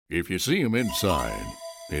If you see them inside,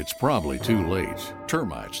 it's probably too late.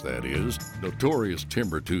 Termites, that is. Notorious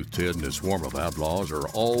timber-toothed Ted and his swarm of outlaws are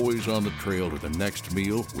always on the trail to the next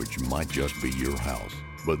meal, which might just be your house.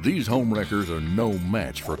 But these homewreckers are no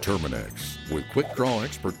match for Terminex, with quick draw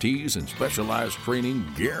expertise and specialized training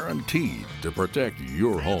guaranteed to protect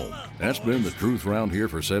your home. That's been the truth around here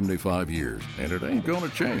for 75 years, and it ain't gonna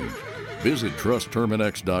change. Visit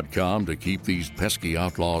TrustTerminex.com to keep these pesky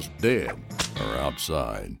outlaws dead or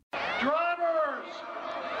outside. Drivers,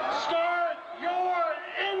 start your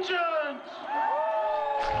engines!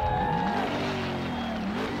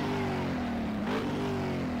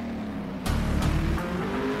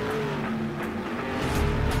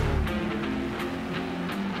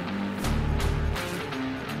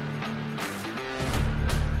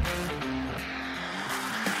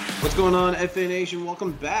 What's going on, FA Nation?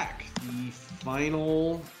 Welcome back. The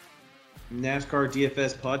final NASCAR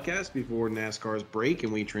DFS podcast before NASCAR's break,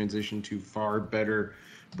 and we transition to far better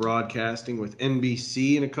broadcasting with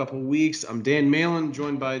NBC in a couple weeks. I'm Dan Malin,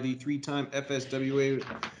 joined by the three-time FSWA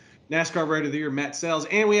NASCAR Rider of the Year, Matt Sells,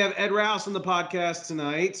 and we have Ed Rouse on the podcast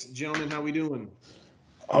tonight. Gentlemen, how we doing?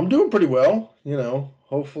 I'm doing pretty well,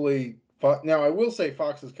 hopefully. Now, I will say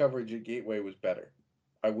Fox's coverage at Gateway was better.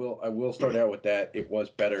 I will start out with that. It was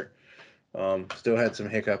better. Still had some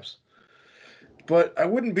hiccups. But I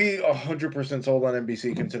wouldn't be 100% sold on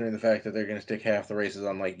NBC considering the fact that they're going to stick half the races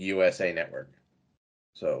on, USA Network.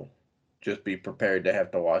 So just be prepared to have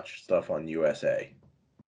to watch stuff on USA.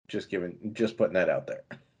 Just putting that out there.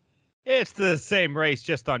 It's the same race,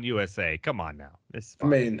 just on USA. Come on now. It's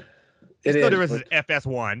fine. I mean, it's no difference in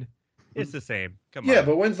FS1. It's the same. Come on. Yeah,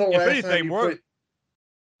 but when's the last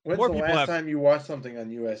time you watched something on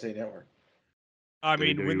USA Network? I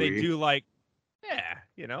mean, WWE. when they do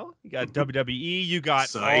you got WWE, you got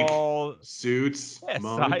Psych. all Suits. yeah,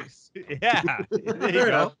 Monk. yeah. There you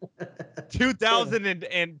go.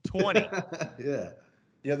 2020. Yeah.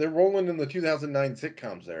 Yeah, they're rolling in the 2009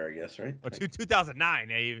 sitcoms there, I guess, right? Or 2009.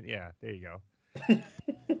 Yeah, there you go.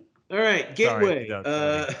 All right, Gateway.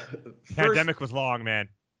 Sorry, Pandemic was long, man.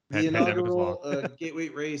 The Pandemic was inaugural long. Gateway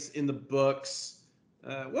race in the books.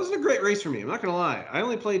 Wasn't a great race for me. I'm not going to lie. I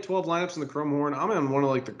only played 12 lineups in the Chrome Horn. I'm on one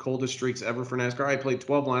of the coldest streaks ever for NASCAR. I played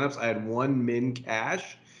 12 lineups. I had one min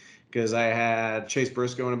cash because I had Chase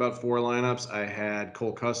Briscoe in about 4 lineups. I had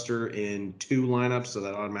Cole Custer in 2 lineups, so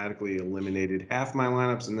that automatically eliminated half my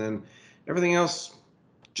lineups. And then everything else,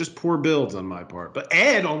 just poor builds on my part. But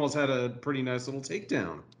Ed almost had a pretty nice little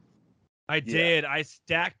takedown. I did. I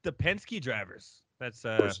stacked the Penske drivers. That's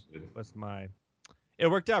was my. It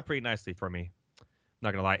worked out pretty nicely for me.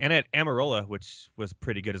 Not gonna lie, and at Amarola, which was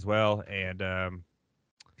pretty good as well, and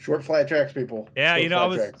short flat tracks, people. Yeah,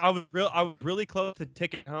 Short I was really close to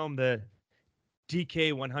taking home the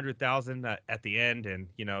DK 100,000 at the end, and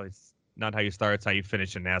it's not how you start, it's how you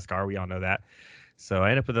finish in NASCAR. We all know that. So I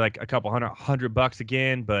ended up with a couple $100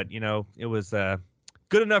 again, but it was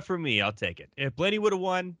good enough for me. I'll take it. If Blaney would have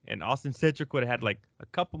won and Austin Cindric would have had a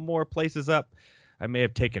couple more places up, I may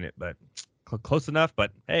have taken it, but. Close enough,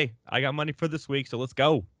 but hey, I got money for this week, so let's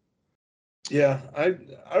go. Yeah,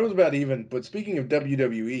 I was about even, but speaking of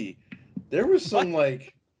WWE, there was some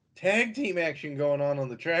tag team action going on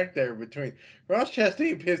the track there between Ross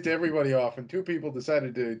Chastain pissed everybody off, and 2 people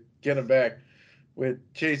decided to get him back with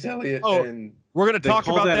Chase Elliott and we're gonna talk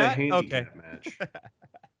about that. Okay. Match.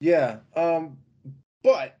 Yeah,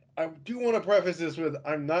 but I do want to preface this with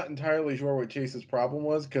I'm not entirely sure what Chase's problem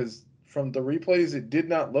was because. From the replays, it did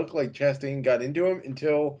not look like Chastain got into him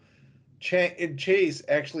until Chase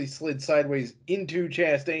actually slid sideways into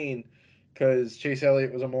Chastain because Chase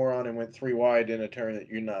Elliott was a moron and went 3 wide in a turn that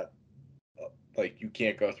you're not, you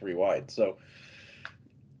can't go 3 wide. So,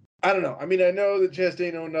 I don't know. I mean, I know that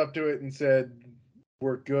Chastain owned up to it and said,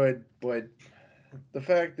 we're good, but the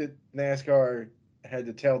fact that NASCAR had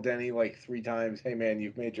to tell Denny 3 times, hey, man,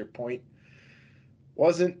 you've made your point,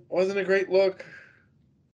 wasn't a great look.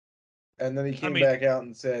 And then he came back out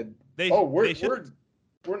and said,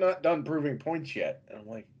 we're not done proving points yet. And I'm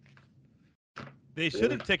like, they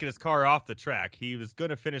should have taken his car off the track. He was going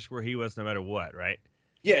to finish where he was no matter what, right?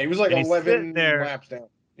 Yeah, he was 11 laps down.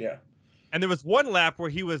 Yeah. And there was one lap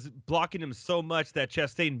where he was blocking him so much that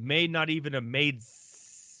Chastain may not even have made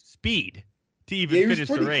speed to even finish the race.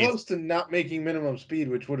 He was pretty close to not making minimum speed,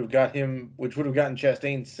 which would have gotten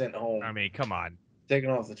Chastain sent home. I mean, come on.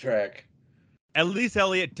 Taken off the track. At least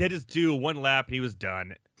Elliott did his due 1 lap, and he was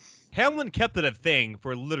done. Hamlin kept it a thing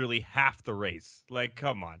for literally half the race.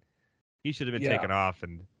 Come on. He should have been taken off.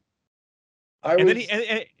 And then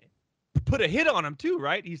he put a hit on him, too,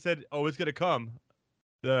 right? He said, it's going to come.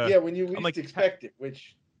 When you least expect it,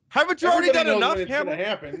 which Haven't you already Everybody done knows enough, when it's Hamel? going to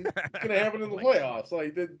happen. It's going to happen in the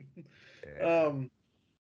playoffs.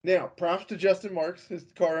 Now, props to Justin Marks, his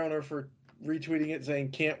car owner, for retweeting it saying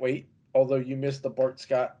can't wait. Although you missed the Bart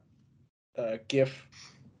Scott GIF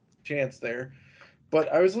chance there.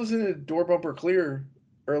 But I was listening to Door Bumper Clear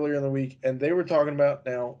earlier in the week, and they were talking about,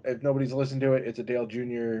 now, if nobody's listened to it, it's a Dale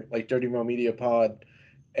Jr., like Dirty Mo Media pod,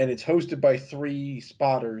 and it's hosted by 3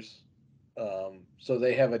 spotters. So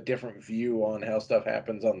they have a different view on how stuff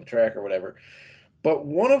happens on the track or whatever. But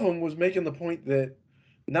one of them was making the point that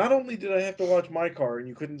not only did I have to watch my car, and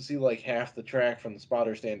you couldn't see like half the track from the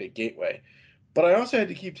spotter stand at Gateway, but I also had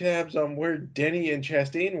to keep tabs on where Denny and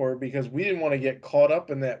Chastain were because we didn't want to get caught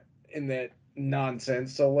up in that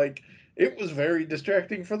nonsense. So like it was very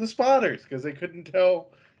distracting for the spotters because they couldn't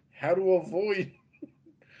tell how to avoid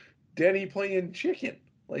Denny playing chicken.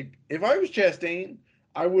 Like if I was Chastain,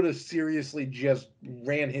 I would have seriously just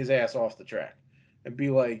ran his ass off the track and be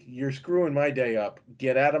like, "You're screwing my day up.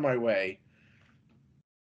 Get out of my way.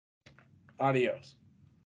 Adios."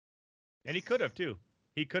 And he could have too.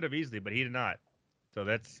 He could have easily, but he did not. So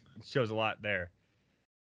that shows a lot there.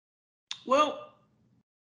 Well,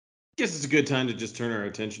 I guess it's a good time to just turn our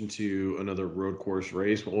attention to another road course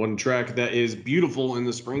race. One track that is beautiful in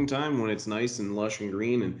the springtime when it's nice and lush and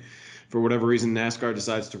green. And for whatever reason, NASCAR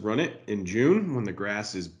decides to run it in June when the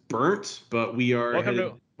grass is burnt. But we are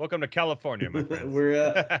welcome to California, my friends.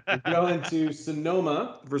 we're going to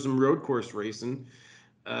Sonoma for some road course racing.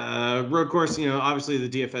 Road course, obviously the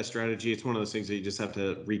DFS strategy, it's one of those things that you just have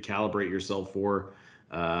to recalibrate yourself for.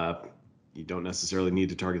 You don't necessarily need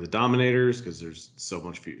to target the dominators because there's so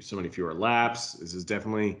many fewer laps. This is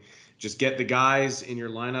definitely just get the guys in your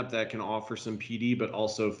lineup that can offer some PD, but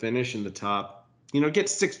also finish in the top. Get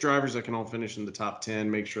 6 drivers that can all finish in the top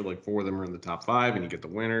 10. Make sure like 4 of them are in the top 5, and you get the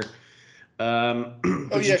winner. Oh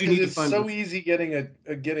yeah, because it's so easy getting a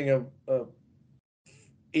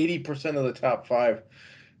 80% of the top 5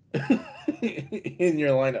 in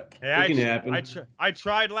your lineup. Hey, I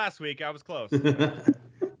tried last week. I was close.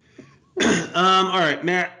 All right,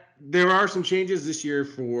 Matt. There are some changes this year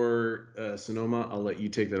for Sonoma. I'll let you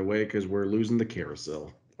take that away because we're losing the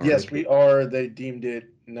carousel. Yes, we are. They deemed it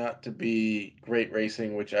not to be great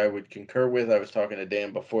racing, which I would concur with. I was talking to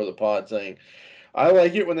Dan before the pod saying, I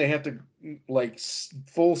like it when they have to like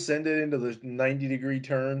full send it into the 90-degree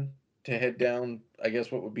turn to head down, I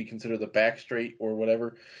guess what would be considered the back straight or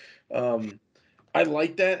whatever. I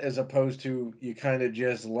like that as opposed to you kind of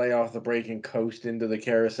just lay off the brake and coast into the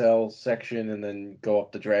carousel section and then go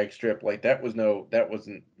up the drag strip. Like that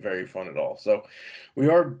wasn't very fun at all. So we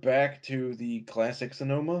are back to the classic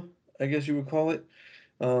Sonoma, I guess you would call it.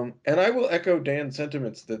 And I will echo Dan's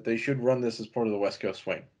sentiments that they should run this as part of the West Coast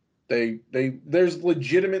swing. There's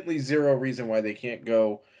legitimately zero reason why they can't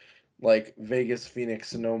go like Vegas, Phoenix,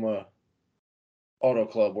 Sonoma, Auto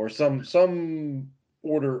Club, or some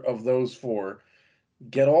order of those 4.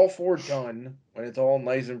 Get all 4 done when it's all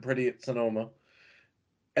nice and pretty at Sonoma,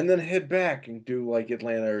 and then head back and do like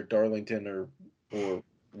Atlanta or Darlington or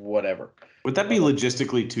whatever. Would that be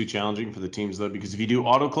logistically too challenging for the teams though? Because if you do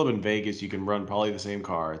Auto Club in Vegas, you can run probably the same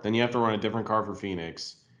car. Then you have to run a different car for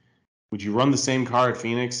Phoenix. Would you run the same car at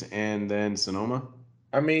Phoenix and then Sonoma?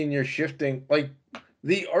 I mean, you're shifting. Like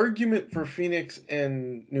the argument for Phoenix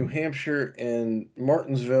and New Hampshire and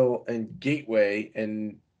Martinsville and Gateway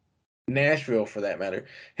and Nashville, for that matter,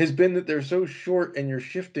 has been that they're so short and you're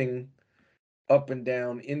shifting up and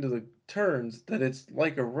down into the turns that it's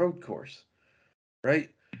like a road course, right?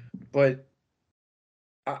 But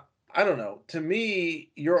I don't know. To me,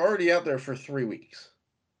 you're already out there for 3 weeks,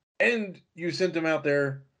 and you sent them out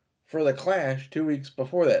there for the Clash 2 weeks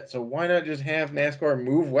before that. So why not just have NASCAR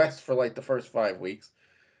move west for like the first 5 weeks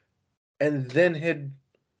and then head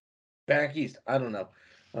back east? I don't know.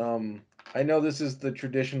 I know this is the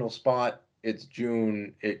traditional spot. It's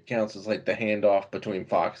June. It counts as like the handoff between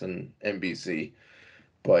Fox and NBC.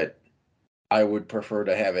 But I would prefer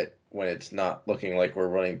to have it when it's not looking like we're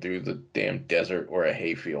running through the damn desert or a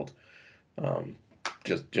hayfield.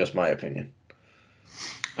 Just my opinion.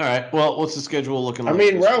 All right. Well, what's the schedule looking like? I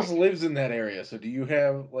mean, Ralph lives in that area, so do you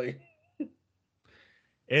have like?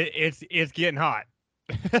 It's getting hot.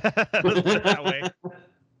 Let's put it that way.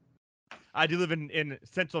 I do live in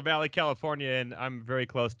Central Valley, California, and I'm very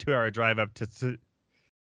close, 2-hour drive up to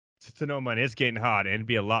Sonoma, and it's getting hot, and it'd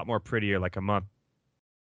be a lot more prettier like a month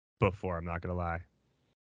before. I'm not gonna lie.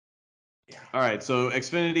 All right, so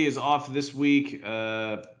Xfinity is off this week.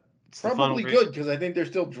 Probably good because I think they're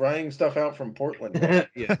still drying stuff out from Portland.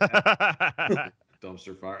 Yeah,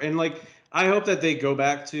 dumpster fire, and like I hope that they go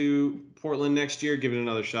back to Portland next year, give it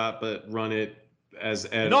another shot, but run it as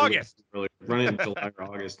in August. Earlier run it in July or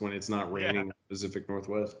August when it's not raining in the Pacific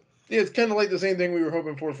Northwest. Yeah, it's kind of like the same thing we were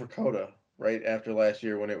hoping for Coda, right after last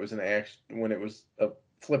year when it was a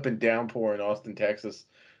flipping downpour in Austin, Texas,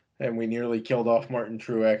 and we nearly killed off Martin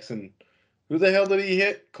Truex. And who the hell did he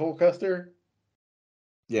hit? Cole Custer.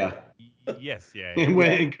 Yeah. Yes, yeah. And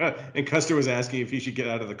when and Custer was asking if he should get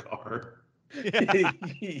out of the car.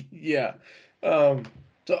 Yeah.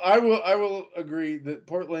 So I will agree that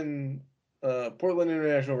Portland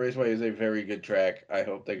International Raceway is a very good track. I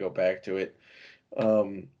hope they go back to it.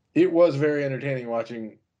 It was very entertaining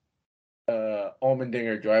watching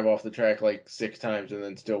Allmendinger drive off the track like 6 times and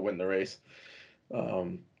then still win the race.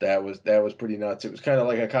 That was pretty nuts. It was kind of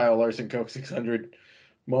like a Kyle Larson Coke 600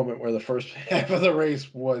 moment where the first half of the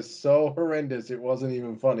race was so horrendous it wasn't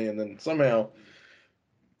even funny, and then somehow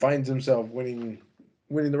finds himself winning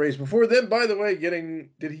the race. Before then, by the way,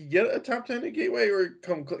 did he get a top 10 at Gateway or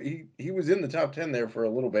he was in the top 10 there for a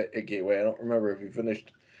little bit at Gateway. I don't remember if he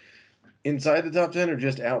finished inside the top 10 or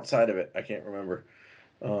just outside of it. I can't remember.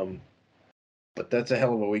 But that's a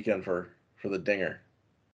hell of a weekend for the Dinger.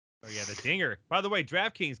 Oh yeah, the Dinger. By the way,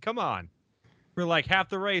 DraftKings, come on. For like half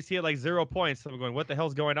the race, he had like 0 points. So I'm going, what the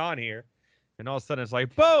hell's going on here? And all of a sudden, it's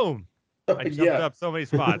like, boom! I jumped up so many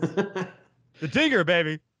spots. The Dinger,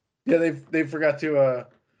 baby. Yeah, they forgot to.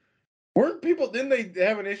 Didn't they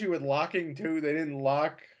have an issue with locking too? They didn't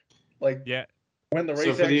lock when the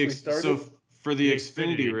race actually started. So for the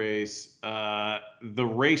Xfinity race, the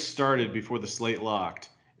race started before the slate locked,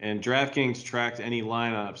 and DraftKings tracked any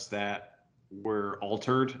lineups that were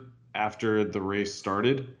altered after the race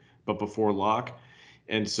started, but before lock.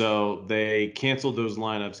 And so they canceled those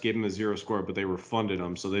lineups, gave them a 0 score, but they refunded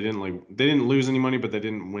them. So they didn't lose any money, but they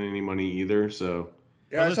didn't win any money either. So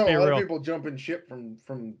yeah, I saw a lot of people jumping ship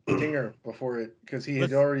from Dinger before it because he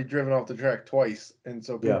had already driven off the track twice, and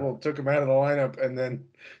so people took him out of the lineup, and then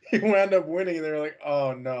he wound up winning, and they were like,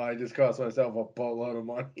 "Oh no, I just cost myself a boatload of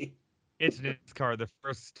money." It's NASCAR. The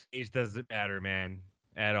first stage doesn't matter, man,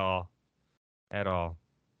 at all.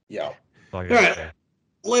 Yeah. All right.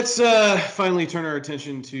 Let's finally turn our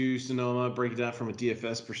attention to Sonoma, break it down from a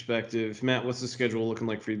DFS perspective. Matt, what's the schedule looking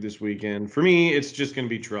like for you this weekend? For me, it's just going to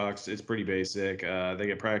be trucks. It's pretty basic. They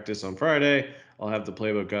get practice on Friday. I'll have the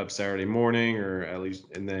playbook up Saturday morning, or at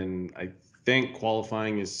least, and then I think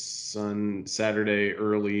qualifying is Saturday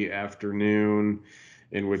early afternoon,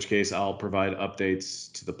 in which case I'll provide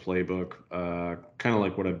updates to the playbook, kind of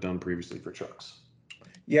like what I've done previously for trucks.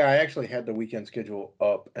 Yeah, I actually had the weekend schedule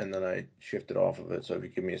up and then I shifted off of it. So if you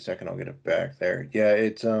give me a second, I'll get it back there. Yeah,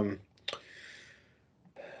 it's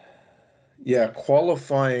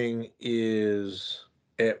qualifying is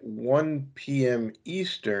at 1 p.m.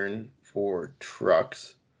 Eastern for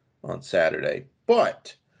trucks on Saturday,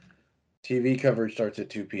 but TV coverage starts at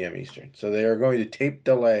 2 p.m. Eastern. So they are going to tape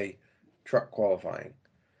delay truck qualifying.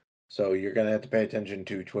 So you're going to have to pay attention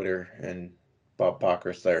to Twitter and Bob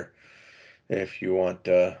Pockris there if you want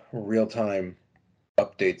real-time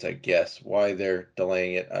updates, I guess. Why they're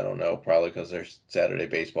delaying it, I don't know. Probably because there's Saturday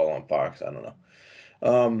baseball on Fox. I don't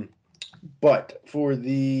know. But for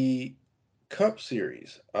the Cup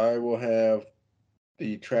Series, I will have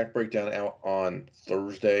the track breakdown out on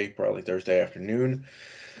Thursday, probably Thursday afternoon.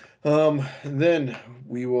 Then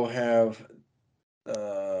we will have,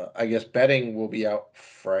 I guess betting will be out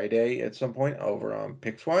Friday at some point over on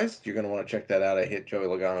Pickswise. You're going to want to check that out. I hit Joey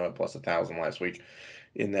Logano at plus 1,000 last week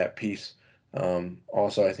in that piece.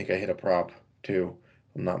 Also, I think I hit a prop too,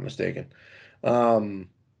 if I'm not mistaken.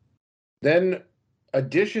 Then,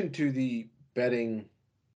 addition to the betting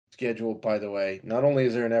schedule, by the way, not only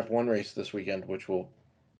is there an F1 race this weekend, which we'll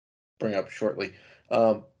bring up shortly,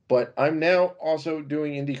 but I'm now also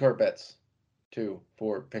doing IndyCar bets too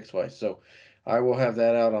for Pickswise. So I will have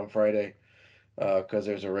that out on Friday because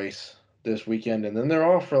there's a race this weekend, and then they're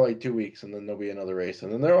off for like 2 weeks, and then there'll be another race,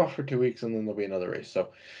 and then they're off for 2 weeks, and then there'll be another race. So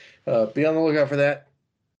be on the lookout for that.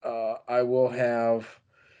 I will have,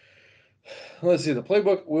 let's see, the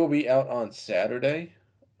playbook will be out on Saturday.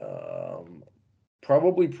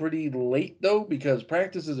 Probably pretty late though, because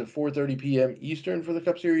practice is at 4:30 p.m. Eastern for the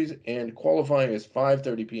Cup Series, and qualifying is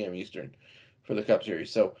 5:30 p.m. Eastern for the Cup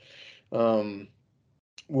Series. So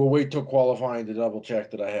we'll wait till qualifying to double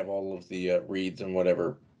check that I have all of the reads and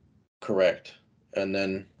whatever correct, and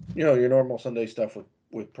then your normal Sunday stuff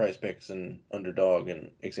with price picks and underdog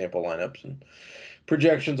and example lineups and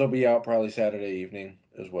projections will be out probably Saturday evening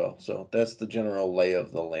as well. So that's the general lay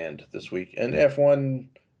of the land this week. And F1,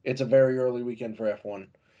 it's a very early weekend for F1.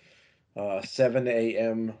 7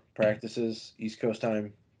 a.m. practices East Coast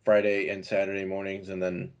time, Friday and Saturday mornings, and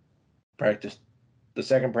then the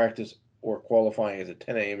second practice or qualifying is at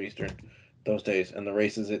 10 a.m. Eastern those days, and the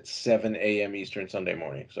race is at 7 a.m. Eastern Sunday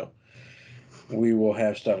morning. So we will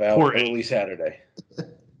have stuff out Poor early Saturday.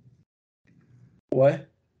 What?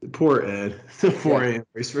 Poor Ed. The 4 Yeah. a.m.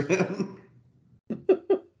 race for him.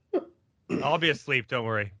 I'll be asleep. Don't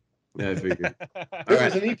worry. Yeah, I figured. If All it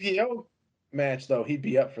was right. an EPO match, though, he'd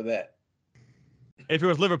be up for that. If it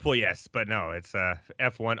was Liverpool, yes, but no, it's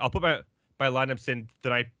F1. I'll put my lineups in the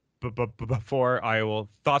night before. I will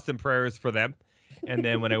thoughts and prayers for them, and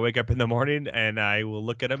then when I wake up in the morning, and I will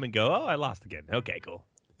look at them and go, "Oh, I lost again." Okay, cool.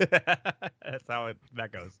 That's how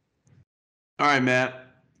that goes. All right, Matt.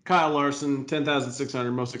 Kyle Larson,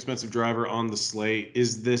 10,600, most expensive driver on the slate.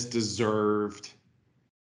 Is this deserved?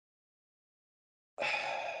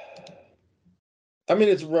 I mean,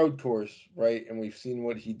 it's a road course, right? And we've seen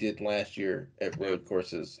what he did last year at road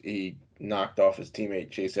courses. He knocked off his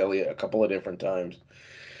teammate Chase Elliott a couple of different times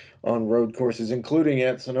on road courses, including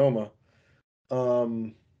at Sonoma.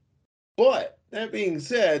 But that being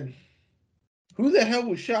said, who the hell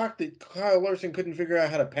was shocked that Kyle Larson couldn't figure out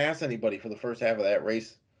how to pass anybody for the first half of that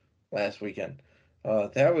race last weekend?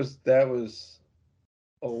 That was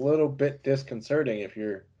a little bit disconcerting if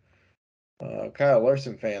you're a Kyle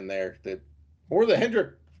Larson fan there, or the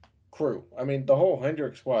Hendrick crew. I mean, the whole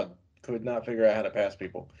Hendrick squad could not figure out how to pass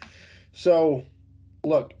people. So,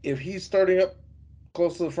 look, if he's starting up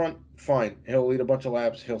close to the front, fine. He'll lead a bunch of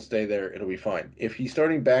laps. He'll stay there. It'll be fine. If he's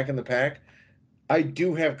starting back in the pack, I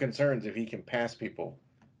do have concerns if he can pass people,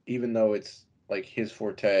 even though it's like his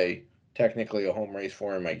forte, technically a home race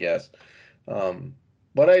for him, I guess.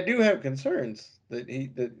 But I do have concerns that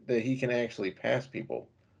he can actually pass people.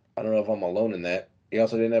 I don't know if I'm alone in that. He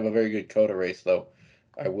also didn't have a very good Coda race, though.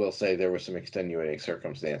 I will say there were some extenuating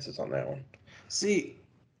circumstances on that one. See,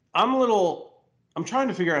 I'm trying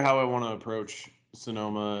to figure out how I want to approach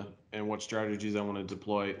Sonoma and what strategies I want to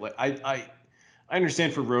deploy. Like I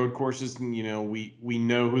understand for road courses, we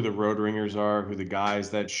know who the road ringers are, who the guys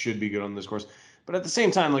that should be good on this course. But at the same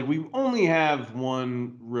time, like we only have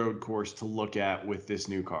one road course to look at with this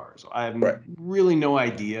new car. So I have Right. really no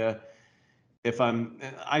idea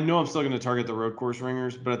I know I'm still going to target the road course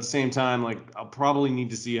ringers, but at the same time, like I'll probably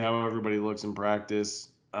need to see how everybody looks in practice.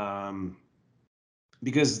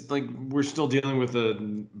 Because like we're still dealing with a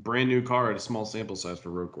brand new car at a small sample size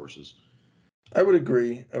for road courses. I would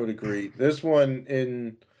agree. This one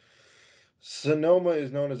in Sonoma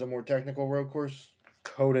is known as a more technical road course.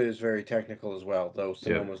 Coda is very technical as well, though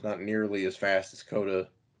Sonoma's not nearly as fast as Coda,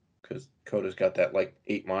 because Coda's got that like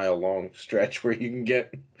 8 mile long stretch where you can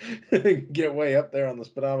get way up there on the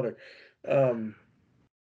speedometer.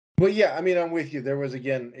 But yeah, I mean, I'm with you. There was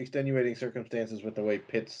again extenuating circumstances with the way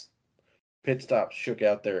pit stops shook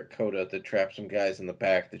out there at Coda that trapped some guys in the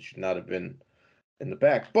back that should not have been in the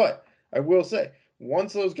back. But I will say,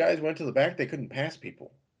 once those guys went to the back, they couldn't pass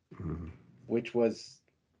people, which was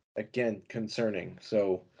again concerning.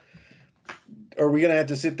 So, are we gonna have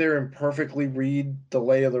to sit there and perfectly read the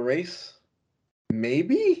lay of the race?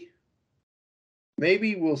 Maybe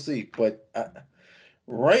we'll see. But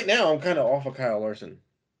right now, I'm kind of off of Kyle Larson.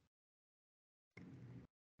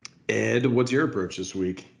 Ed, what's your approach this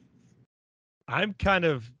week? I'm kind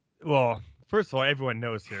of, well, first of all, everyone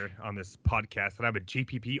knows here on this podcast that I'm a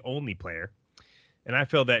GPP only player. And I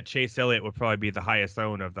feel that Chase Elliott would probably be the highest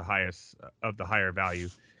owned of the higher value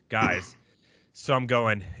guys. So I'm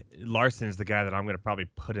going, Larson's the guy that I'm going to probably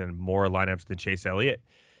put in more lineups than Chase Elliott,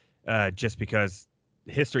 just because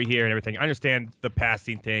history here and everything. I understand the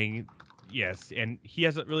passing thing, yes, and he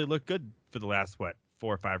hasn't really looked good for the last, 4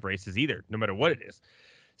 or 5 races either, no matter what it is.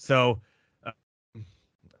 So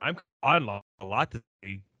I'm on a lot to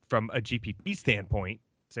say from a GPP standpoint,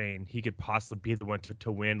 saying he could possibly be the one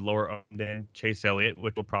to win lower owned than Chase Elliott,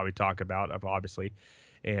 which we'll probably talk about, obviously.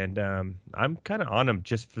 And I'm kind of on him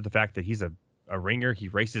just for the fact that he's a ringer. He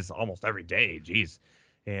races almost every day. Jeez.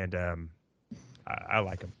 And I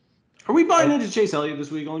like him. Are we buying into Chase Elliott this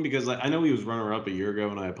week only because like I know he was runner up a year ago,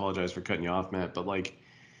 and I apologize for cutting you off, Matt, but like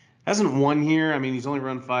hasn't won here. I mean, he's only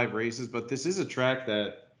run 5 races, but this is a track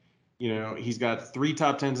that he's got 3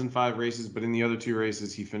 top 10s in 5 races, but in the other 2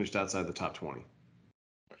 races he finished outside the top 20.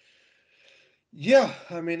 Yeah,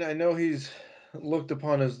 I mean, I know he's looked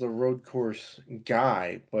upon as the road course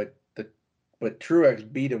guy, but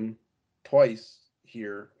Truex beat him twice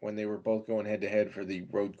here when they were both going head to head for the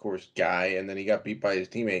road course guy, and then he got beat by his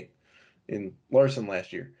teammate in Larson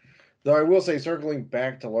last year. Though I will say, circling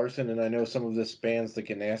back to Larson, and I know some of this spans the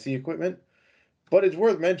Ganassi equipment, but it's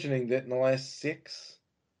worth mentioning that in the last 6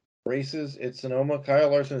 races at Sonoma, Kyle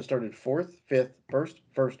Larson has started 4th, 5th,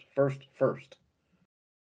 1st.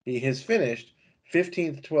 He has finished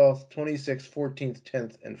 15th, 12th, 26th, 14th,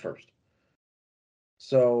 10th, and 1st.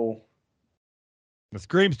 So The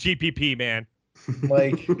screams GPP, man.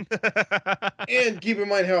 Like, and keep in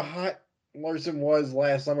mind how hot Larson was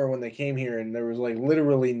last summer when they came here, and there was like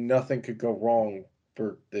literally nothing could go wrong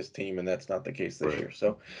for this team, and that's not the case this year.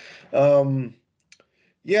 So,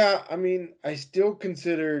 yeah, I mean, I still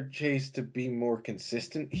consider Chase to be more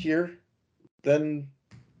consistent here than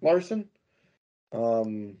Larson.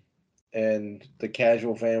 And the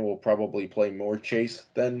casual fan will probably play more Chase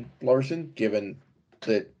than Larson, given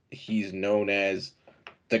that he's known as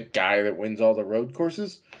the guy that wins all the road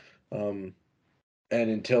courses. And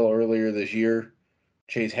until earlier this year,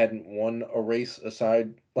 Chase hadn't won a race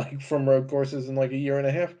aside like from road courses in like a year and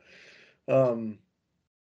a half.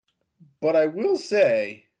 But I will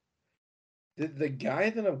say that the guy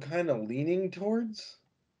that I'm kind of leaning towards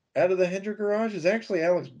out of the Hendrick garage is actually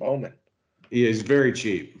Alex Bowman. He is very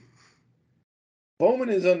cheap. Bowman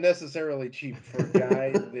is unnecessarily cheap for a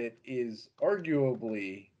guy that is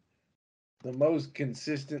arguably the most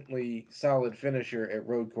consistently solid finisher at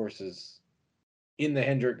road courses in the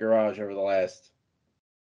Hendrick garage over the last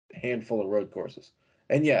handful of road courses.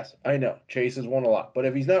 And yes, I know Chase has won a lot, but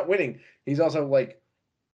if he's not winning, he's also like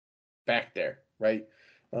back there, right?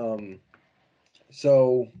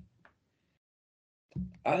 So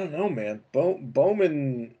I don't know, man.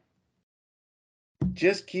 Bowman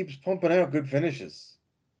just keeps pumping out good finishes.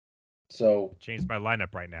 So Changed my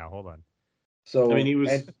lineup right now. Hold on. So I mean, he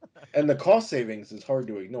was, and the cost savings is hard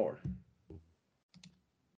to ignore.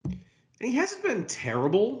 and he hasn't been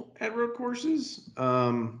terrible at road courses.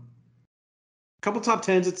 Couple top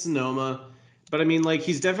tens at Sonoma, but I mean, like,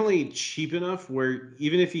 he's definitely cheap enough where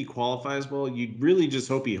even if he qualifies well, you really just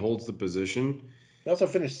hope he holds the position. He also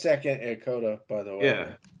finished second at Coda, by the way. Yeah,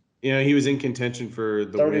 you know, he was in contention for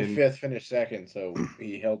the 35th win. finished second, so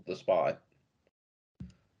he held the spot.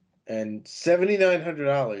 And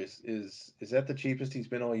 $7,900 is that the cheapest he's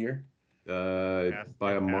been all year?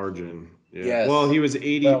 By a margin. Yeah. Yes. Well, he was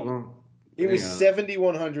 80. Well, he was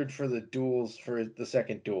 7,100 for the duels for the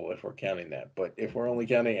second duel, if we're counting that. But if we're only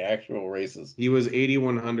counting actual races, he was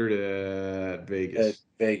 8,100 at Vegas. At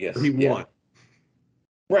Vegas, He won.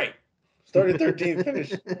 Right. Started 13th,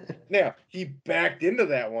 finished. Now, he backed into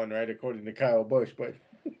that one, right, according to Kyle Busch, but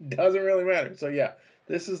doesn't really matter. So, yeah,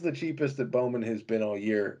 this is the cheapest that Bowman has been all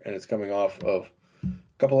year, and it's coming off of a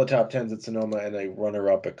couple of top tens at Sonoma and a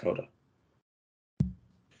runner-up at Coda.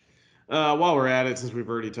 While we're at it, since we've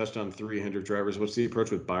already touched on 300 drivers, what's the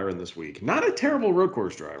approach with Byron this week? Not a terrible road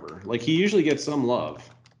course driver. Like, he usually gets some love.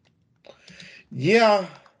 Yeah,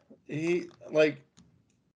 he's the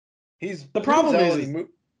problem is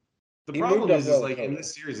the he problem moved up is well like at in Coda.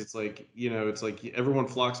 this series, it's like, you know, it's like everyone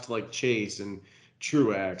flocks to like Chase and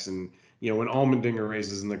Truex, and you know, when Allmendinger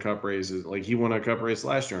races in the Cup races, like he won a Cup race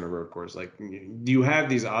last year on a road course. Like, you have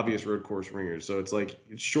these obvious road course ringers, so it's like,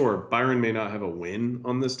 sure, Byron may not have a win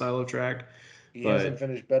on this style of track. He hasn't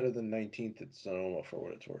finished better than 19th at Sonoma for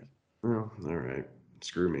what it's worth. Well, all right,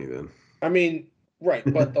 screw me then. I mean, right,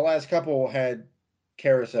 but the last couple had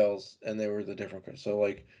carousels, and they were the different cars. So,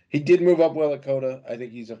 like, he did move up well at Coda. I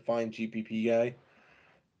think he's a fine GPP guy.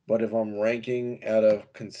 But if I'm ranking out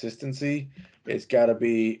of consistency, it's got to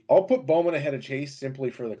be. I'll put Bowman ahead of Chase simply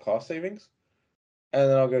for the cost savings, and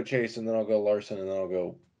then I'll go Chase, and then I'll go Larson, and then I'll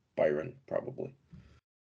go Byron probably.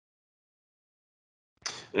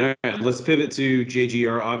 All right, let's pivot to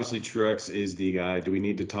JGR. Obviously, Truex is the guy. Do we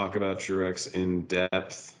need to talk about Truex in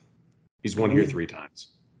depth? He's won here 3 times.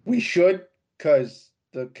 We should, because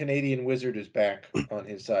the Canadian Wizard is back on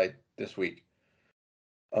his side this week.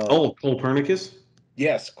 Copernicus?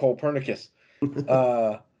 Yes, Copernicus.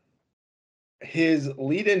 His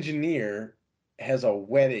lead engineer has a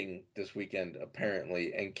wedding this weekend,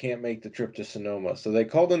 apparently, and can't make the trip to Sonoma. So they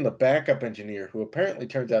called in the backup engineer, who apparently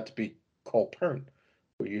turns out to be Cole Pern,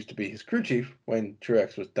 who used to be his crew chief when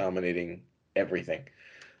Truex was dominating everything.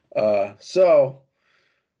 So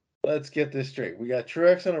let's get this straight. We got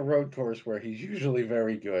Truex on a road course where he's usually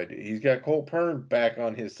very good. He's got Cole Pern back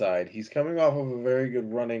on his side. He's coming off of a very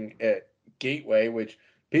good running at Gateway, which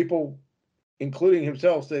people, including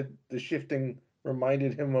himself, said the shifting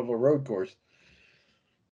reminded him of a road course.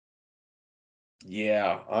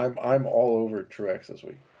 Yeah, I'm all over Truex this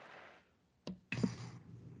week.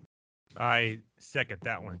 I second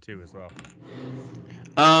that one too as well.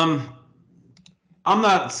 I'm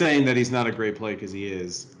not saying that he's not a great play, because he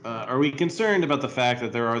is. Are we concerned about the fact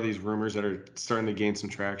that there are these rumors that are starting to gain some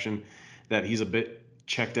traction that he's a bit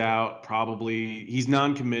checked out? Probably he's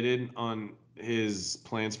non-committed on his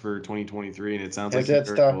plans for 2023, and it sounds Has like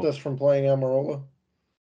that stopped us from playing Almirola?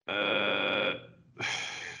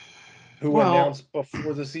 Who announced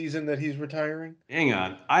before the season that he's retiring? Hang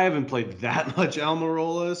on, I haven't played that much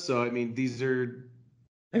Almirola, so I mean, these are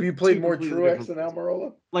Have you played two more completely Truex different than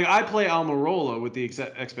Almirola? Like I play Almirola with the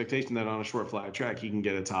expectation that on a short flat track he can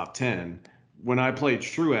get a top 10. When I play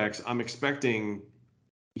Truex, I'm expecting,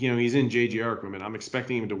 he's in JGR equipment. I'm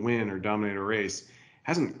expecting him to win or dominate a race.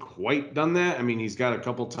 Hasn't quite done that. I mean, he's got a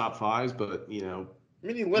couple top fives, but I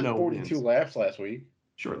mean, he led no 42 wins. laps last week.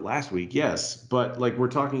 Sure, last week, yes, but like we're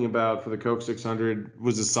talking about for the Coke 600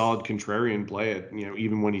 was a solid contrarian play at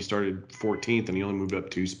even when he started 14th and he only moved up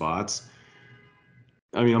 2 spots.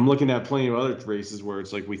 I mean, I'm looking at plenty of other races where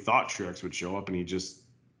it's like we thought Truex would show up and he just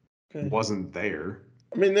wasn't there.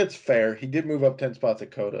 I mean, that's fair. He did move up 10 spots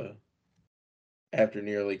at Coda after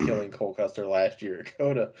nearly killing Cole Custer last year at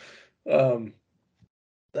Coda. I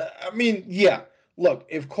mean, yeah. Look,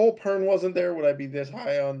 if Cole Pern wasn't there, would I be this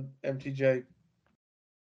high on MTJ?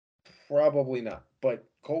 Probably not. But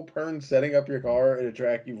Cole Pern setting up your car at a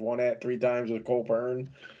track you've won at 3 times with Cole Pern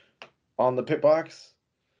on the pit box,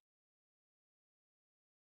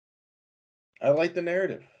 I like the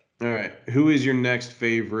narrative. All right, who is your next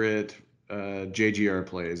favorite JGR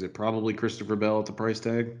play? Is it probably Christopher Bell at the price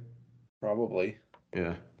tag? Probably.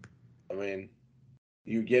 Yeah. I mean,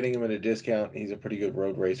 you getting him at a discount. He's a pretty good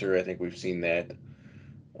road racer. I think we've seen that.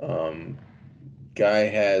 Guy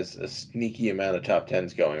has a sneaky amount of top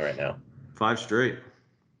 10s going right now. 5 straight.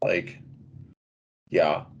 Like,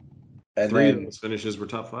 yeah. And 3 of then those finishes were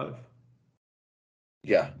top 5.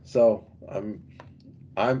 yeah, so I'm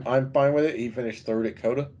fine with it. He finished 3rd at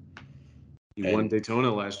Coda. He won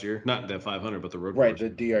Daytona last year, not that 500, but the road Right,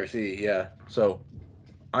 course. the DRC, yeah. So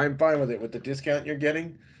I'm fine with it with the discount you're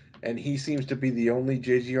getting, and he seems to be the only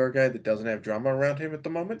JGR guy that doesn't have drama around him at the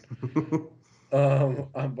moment.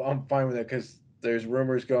 I'm fine with it because there's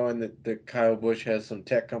rumors going that Kyle Busch has some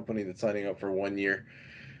tech company that's signing up for 1 year.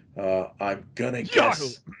 I'm gonna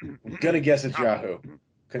guess it's Yahoo.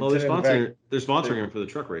 Well, they're Considering the fact sponsoring him for the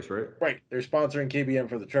truck race, right? right, they're sponsoring KBM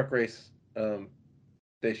for the truck race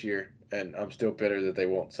this year, and I'm still bitter that they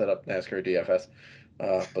won't set up NASCAR DFS.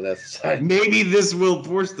 But that's aside. Maybe this will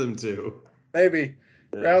force them to. Maybe.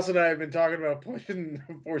 Yeah. Rouse and I have been talking about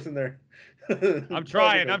forcing their. I'm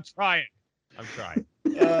trying.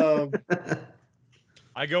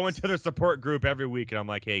 I go into their support group every week and I'm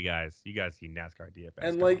like, hey guys, you guys see NASCAR DFS.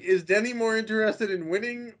 And like, is Denny more interested in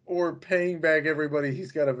winning or paying back everybody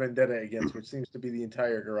he's got a vendetta against, which seems to be the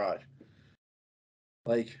entire garage?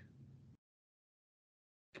 Like,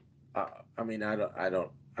 I mean, I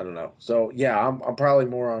don't know. So yeah, I'm probably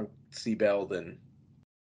more on Seabell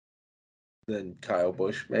than Kyle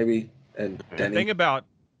Busch, maybe. And The Denny. thing about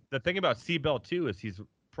Seabell too is he's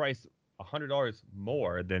priced $100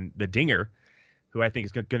 more than the Dinger, who I think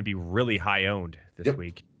is going to be really high owned this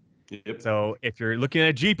week. Yep. So if you're looking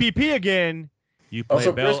at GPP again, you play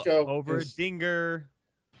Also, Bell Briscoe over Dinger.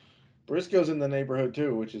 Briscoe's in the neighborhood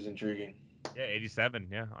too, which is intriguing. Yeah, 87.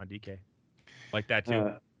 Yeah, on DK. Like that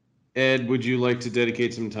too. Ed, would you like to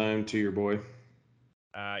dedicate some time to your boy?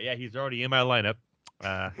 Yeah, he's already in my lineup.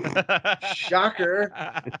 Shocker.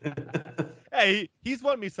 Hey, he's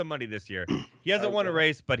won me some money this year. He hasn't won a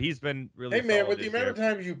race, but he's been really. Hey man, solid with the this amount year. of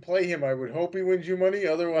times you play him, I would hope he wins you money.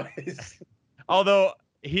 Otherwise, although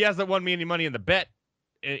he hasn't won me any money in the bet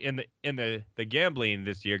in the gambling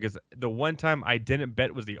this year, because the one time I didn't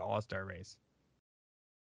bet was the All-Star race.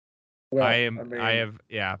 well, I have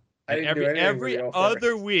I And didn't do anything every with the All-Star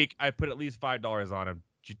other race. week I put at least $5 on him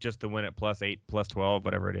just to win at +8, +12,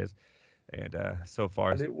 whatever it is. And so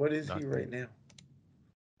far, What is he right now?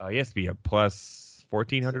 He has to be a plus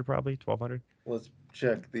 1,400, probably 1,200. Let's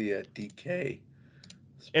check the DK.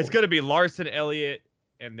 It's going to be Larson, Elliott,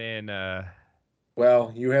 and then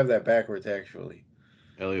well, you have that backwards actually.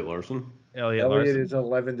 Elliott Larson. Elliott Elliott Larson. is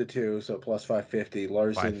 11-2, so plus 550.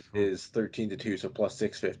 Larson is 13-2, so plus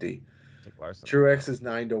 650. Truex is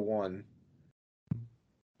 9-1.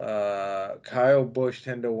 Kyle Busch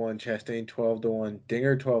 10-1, Chastain 12-1,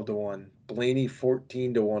 Dinger 12-1, Blaney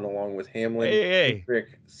 14-1, along with Hamlin,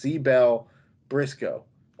 Hendrick, Seabell, Briscoe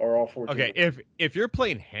are all 14. Okay, if you're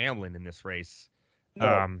playing Hamlin in this race,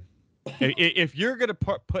 if you're gonna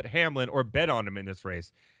put Hamlin or bet on him in this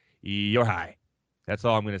race, you're high. That's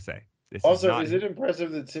all I'm gonna say. Is it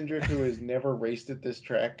impressive that Cindric, who has never raced at this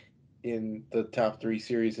track in the top 3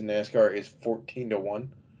 series in NASCAR, is 14-1?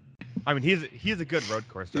 I mean, he's a good road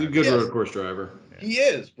course driver. He's a good road course driver. He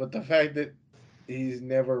is, but the fact that he's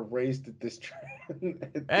never raced at this track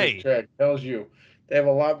tells you they have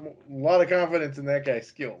a lot of confidence in that guy's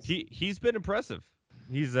skills. He's been impressive.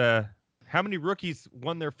 He's how many rookies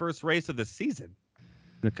won their first race of the season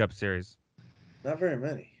in the Cup Series? Not very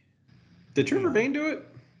many. Did Trevor Bayne do it?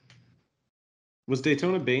 Was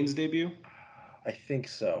Daytona Bayne's debut? I think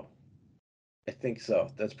so.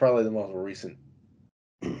 That's probably the most recent.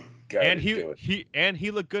 guy And to do it.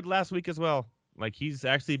 he looked good last week as well. Like he's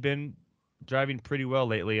actually been driving pretty well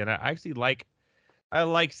lately, and I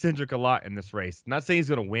like Cindric a lot in this race. Not saying he's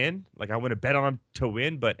gonna win. Like I want to bet on him to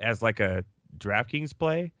win, but as like a DraftKings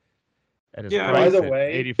play at his Yeah, by price the at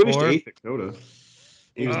way, 84. Finished 8th at Coda.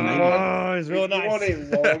 He was 90. Oh, he's real if you nice. want a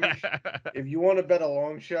long, if you want to bet a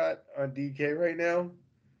long shot on DK right now,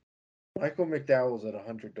 Michael McDowell's at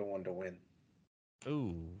 100 to 1 to win.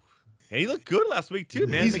 Ooh. And he looked good last week too,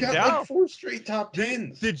 man. He's got McDowell. like 4 straight top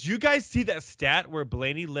tens. Did you guys see that stat where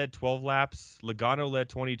Blaney led 12 laps, Logano led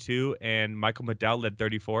 22, and Michael McDowell led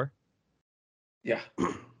 34? Yeah.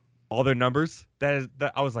 All their numbers. That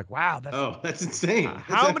I was like, wow, That's insane.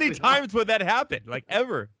 How many times would that happen? Like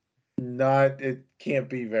ever? It can't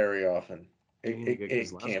be very often.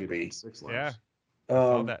 It Last can't week be. 6 Yeah. laps. I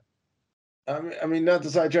saw that. I mean, not to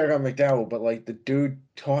sidetrack on McDowell, but like the dude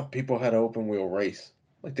taught people how to open wheel race.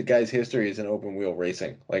 Like the guy's history is in open wheel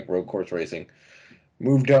racing, like road course racing.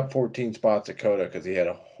 Moved up 14 spots at Coda because he had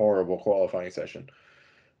a horrible qualifying session.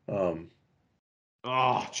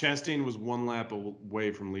 Chastain was 1 lap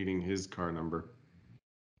away from leading his car number.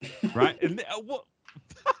 Right? And what?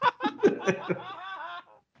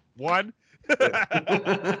 One.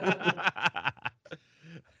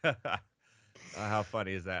 How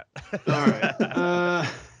funny is that? All right.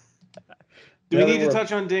 Do we need to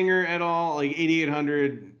touch on Dinger at all? Like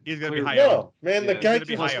 8,800. He's gonna be high. No, man, the he's guy gonna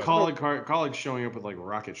be Plus high college showing up with like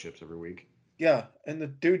rocket ships every week. Yeah, and the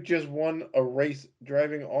dude just won a race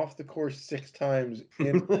driving off the course 6 times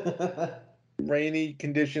in rainy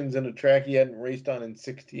conditions in a track he hadn't raced on in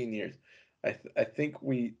 16 years. I think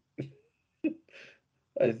we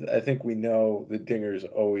I think we know the Dinger's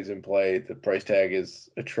always in play. The price tag is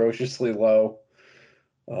atrociously low.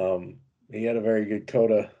 He had a very good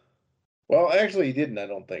Coda. Well, actually, he didn't. I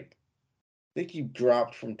don't think. I think he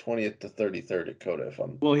dropped from 20th to 33rd at Coda.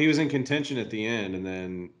 Well, he was in contention at the end, and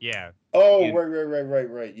then Yeah. Oh,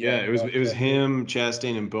 right. yeah, it was him,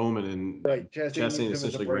 Chastain, and Bowman, and right. Chastain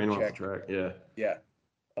essentially ran him off the track. Yeah.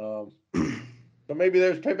 So maybe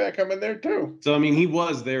there's payback coming there too. So I mean, he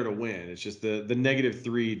was there to win. It's just the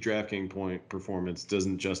 -3 DraftKings point performance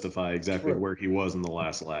doesn't justify exactly where he was in the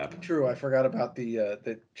last lap. True, I forgot about the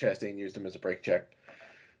that Chastain used him as a brake check.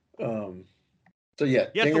 So yeah,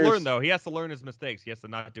 he has to learn though. He has to learn his mistakes. He has to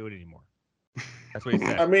not do it anymore. That's what he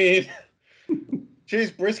said. I mean,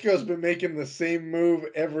 Chase Briscoe's been making the same move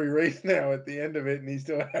every race now at the end of it, and he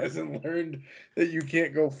still hasn't learned that you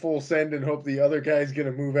can't go full send and hope the other guy's going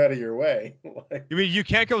to move out of your way. You mean you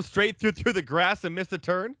can't go straight through the grass and miss a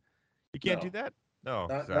turn? You can't do that? No.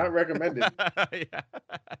 Not recommended. Yeah.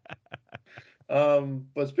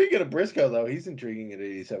 But speaking of Briscoe, though, he's intriguing at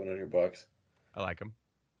 $8,700. I like him.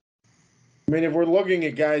 I mean, if we're looking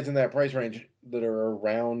at guys in that price range that are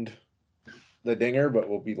around the Dinger but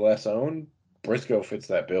will be less owned, Briscoe fits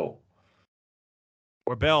that bill.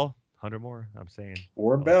 Or Bell, 100 more. I'm saying.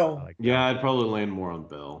 Or Bell. Yeah, I'd probably land more on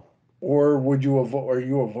Bell. Or would you are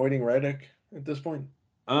you avoiding Reddick at this point?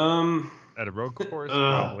 At a road course,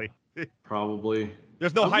 probably. Probably.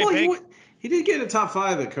 There's no high bank. He did get a top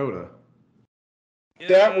 5 at Coda.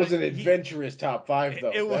 That was an adventurous top 5,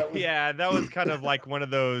 though. That was kind of like one of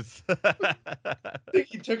those. I think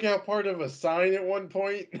he took out part of a sign at one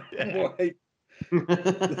point. Yeah. Like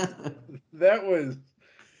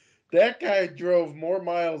that guy drove more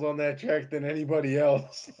miles on that track than anybody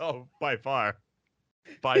else. Oh, by far.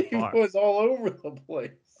 He was all over the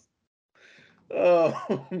place. That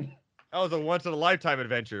was a once in a lifetime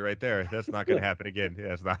adventure right there. That's not going to happen again.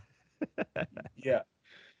 Yeah, it's not. Yeah.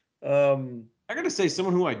 I gotta say,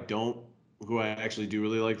 someone who I actually do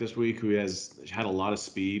really like this week, who has had a lot of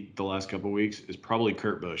speed the last couple of weeks, is probably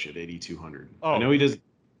Kurt Busch at 8,200. Oh. I know he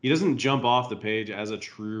doesn't jump off the page as a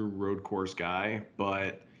true road course guy,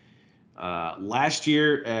 but last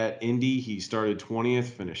year at Indy he started 20th,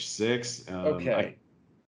 finished 6th. Okay.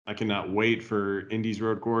 I cannot wait for Indy's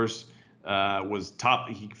road course. Was top.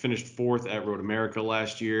 He finished 4th at Road America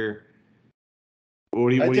last year.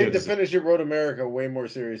 I take the finish at Road America way more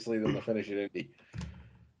seriously than the finish at Indy.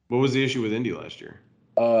 What was the issue with Indy last year?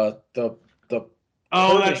 The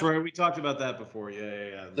Oh, that's right. We talked about that before.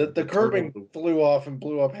 Yeah. The curbing flew off and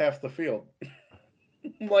blew up half the field.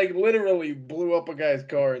 Like literally blew up a guy's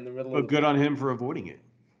car in the middle of. Good on him for avoiding it.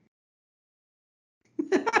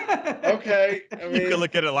 Okay, I mean, you could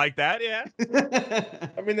look at it like that, yeah.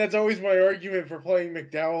 I mean, that's always my argument for playing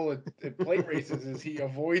McDowell at plate races is he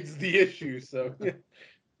avoids the issue. So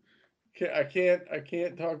I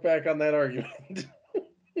can't talk back on that argument.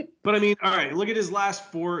 But I mean, all right, look at his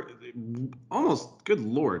last 4. Almost, good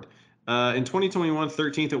Lord. In 2021,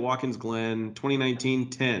 13th at Watkins Glen, 2019,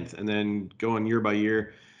 10th, and then going year by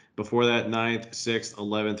year. Before that, 9th, 6th,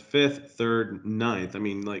 11th, 5th, 3rd, 9th. I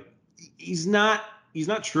mean, like, he's not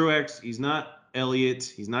Truex. He's not Elliott.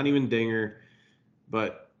 He's not even Dinger.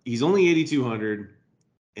 But he's only 8,200,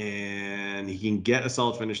 and he can get a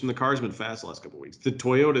solid finish. And the car's been fast the last couple of weeks. The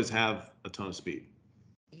Toyotas have a ton of speed.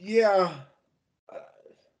 Yeah.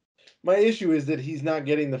 My issue is that he's not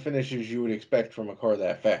getting the finishes you would expect from a car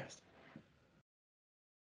that fast.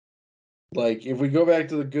 Like, if we go back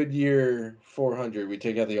to the Goodyear 400, we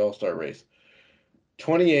take out the All-Star race.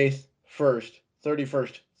 28th, 1st,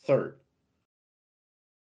 31st, 3rd.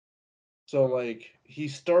 So, like, he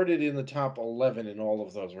started in the top 11 in all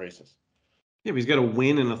of those races. Yeah, but he's got a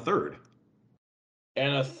win and a 3rd.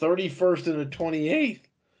 And a 31st and a 28th.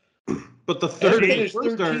 But the 3rd and finished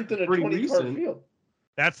 1st 13th in are a pretty 20 car recent. field.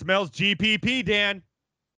 That smells GPP, Dan.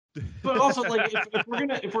 But also, like,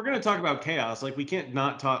 if we're gonna talk about chaos, like, we can't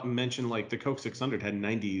not mention, like, the Coke 600 had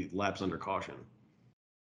 90 laps under caution.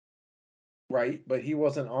 Right, but he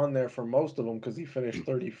wasn't on there for most of them because he finished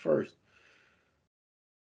 31st.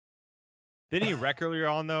 Didn't he wreck earlier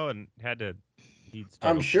on though, and had to?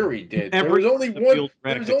 I'm sure he did. Every There was only the one. field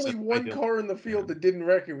There was wrecked only except one Ty car in the field that didn't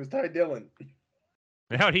wreck. It was Ty Dillon.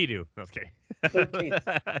 How'd he do? Okay. 13th.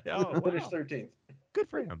 Oh, Finished wow. 13th. Good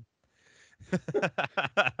for him.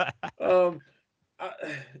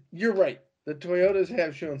 You're right. The Toyotas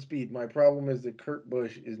have shown speed. My problem is that Kurt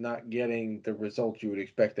Busch is not getting the results you would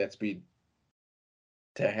expect that speed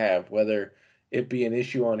to have, whether it be an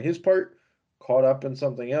issue on his part, caught up in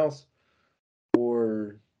something else,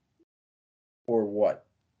 or what.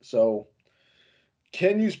 So,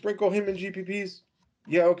 can you sprinkle him in GPPs?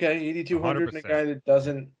 Yeah, okay, 8,200 and a 100%. guy that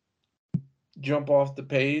doesn't jump off the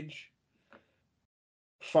page,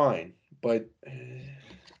 fine. But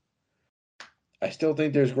I still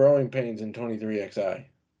think there's growing pains in 23XI.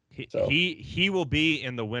 He will be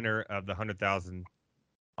in the winner of the 100,000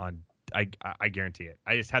 on. I guarantee it.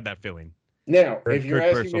 I just had that feeling. Now, if you're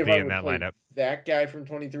Kurt Busch asking me will if be I in would that play lineup. that guy from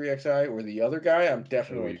 23XI or the other guy, I'm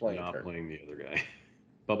definitely You're playing not Kurt. playing the other guy.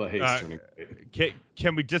 Bubba hates turning.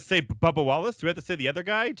 Can we just say Bubba Wallace? Do we have to say the other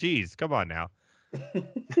guy? Jeez, come on now.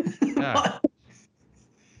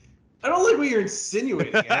 I don't like what you're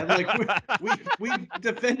insinuating, Ed. Like we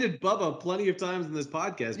defended Bubba plenty of times in this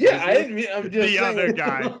podcast. Yeah, I didn't mean. I'm just the saying. other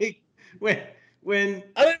guy. Like, when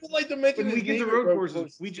I don't even like to mention when we his get to name at road courses,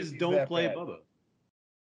 courses we if just he's don't that play bad. Bubba.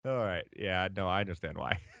 All right. Yeah. No, I understand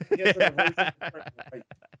why. He has an aversion to turning right.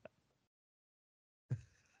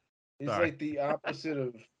 He's Sorry. like the opposite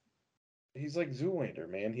of. He's like Zoolander,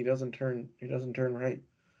 man. He doesn't turn right.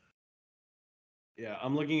 Yeah,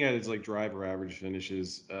 I'm looking at his like driver average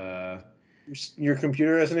finishes. Your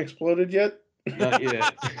computer hasn't exploded yet. Not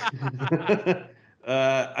yet.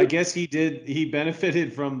 I guess he did. He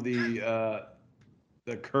benefited from the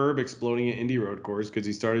curb exploding at Indy Road Course because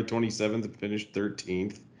he started 27th and finished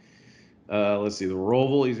 13th. Let's see, the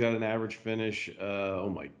Roval, he's got an average finish. Oh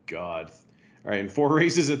my God. All right, in 4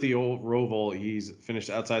 races at the old Roval, he's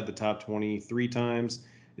finished outside the top 20 3 times.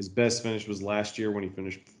 His best finish was last year when he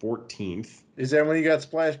finished 14th. Is that when he got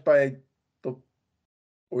splashed by the,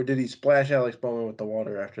 or did he splash Alex Bowman with the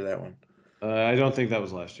water after that one? I don't think that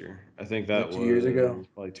was last year. I think that was 2 years ago.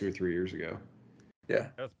 probably 2 or 3 years ago. Yeah.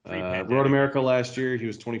 That was pre-pandemic. Road America last year, he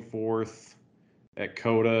was 24th. At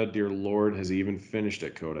Coda, dear Lord, has he even finished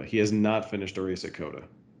at Coda? He has not finished a race at Coda.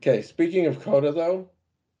 Okay, speaking of Coda, though,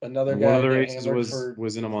 another guy One of the I get races hammered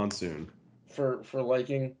was in a monsoon. for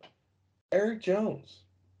liking Eric Jones.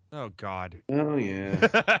 Oh God. Oh yeah.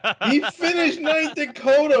 He finished 9th at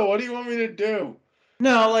Coda. What do you want me to do?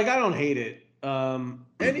 No, like I don't hate it. And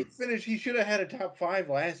he finished. He should have had a top 5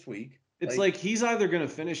 last week. It's like he's either gonna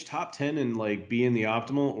finish top 10 and like be in the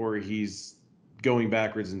optimal, or he's going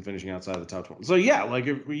backwards and finishing outside of the top 20. So yeah, like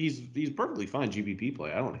if he's perfectly fine GPP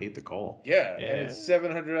play. I don't hate the call. Yeah, and it's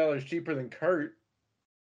 $700 cheaper than Kurt.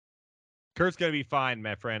 Kurt's gonna be fine,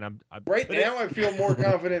 my friend. I'm Right now, I feel more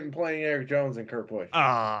confident in playing Eric Jones than Kurt Busch.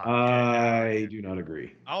 I do not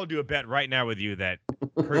agree. I'll do a bet right now with you that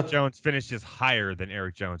Kurt Jones finishes higher than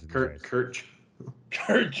Eric Jones in this race.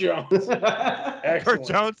 Kurt Jones.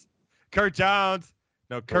 Excellent. Kurt Jones.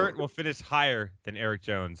 No, Kurt will finish higher than Eric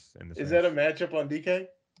Jones in this race. Is that a matchup on DK?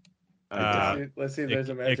 Let's see if there's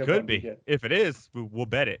a matchup. It could on be. DK. If it is, we'll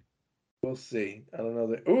bet it. We'll see. I don't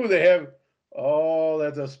know. Ooh, they have. Oh,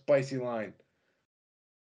 that's a spicy line.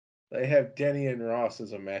 They have Denny and Ross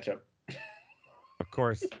as a matchup. Of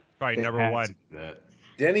course, probably number one.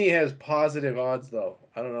 Denny has positive odds, though.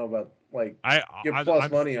 I don't know about get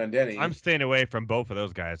plus money on Denny. I'm staying away from both of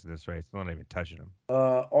those guys in this race. I'm not even touching them.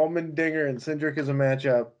 Allmendinger and Cindric is a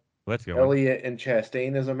matchup. Let's go. Elliott and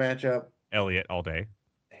Chastain is a matchup. Elliott all day.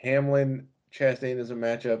 Hamlin, Chastain as a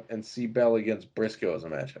matchup, and C-Bell against Briscoe as a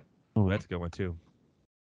matchup. Oh, that's a good one too.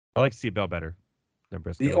 I like C-Bell better than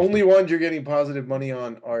Briscoe. The only ones you're getting positive money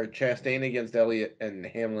on are Chastain against Elliott and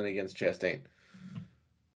Hamlin against Chastain.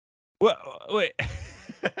 Well, wait.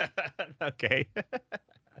 Okay.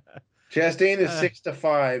 Chastain is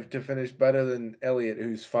 6-5 to finish better than Elliott,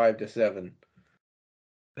 who's 5-7.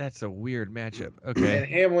 That's a weird matchup. Okay. And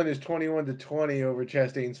Hamlin is 21-20 over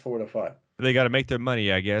Chastain's 4-5. They got to make their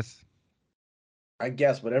money, I guess. I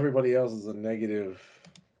guess, but everybody else is a negative.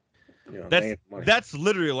 Negative money. That's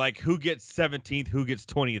literally like who gets 17th, who gets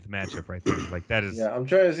 20th matchup right there. Like that is. Yeah, I'm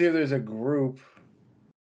trying to see if there's a group.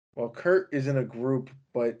 Well, Kurt is in a group,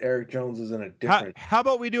 but Eric Jones is in a different. How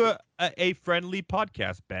about we do a friendly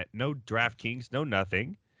podcast bet? No DraftKings, no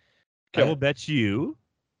nothing. Okay. I will bet you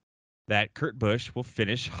that Kurt Busch will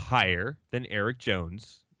finish higher than Eric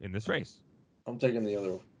Jones in this race. I'm taking the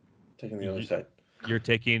other side. You're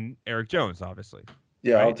taking Eric Jones, obviously.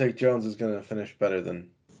 Yeah, right? I'll take Jones is going to finish better than.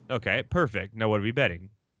 Okay, perfect. Now what are we betting?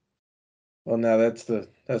 Well, now that's the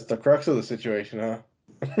crux of the situation, huh?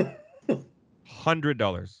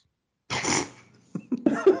 $100.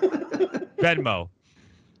 Venmo.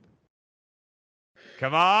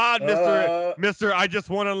 Come on, Mister. I just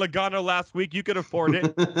won a Logano last week. You could afford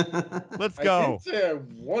it. Let's go. I didn't say I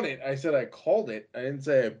won it. I said I called it. I didn't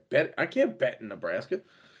say I bet. I can't bet in Nebraska.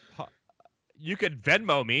 You could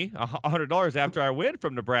Venmo me $100 after I win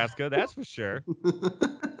from Nebraska. That's for sure.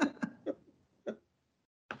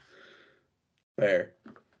 Fair.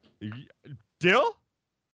 Deal?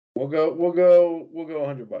 We'll go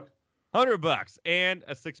 $100. $100 and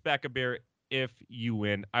a 6-pack of beer. If you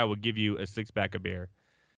win, I will give you a 6-pack of beer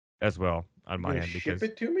as well on my end. Ship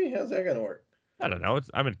it to me? How's that gonna work? I don't know.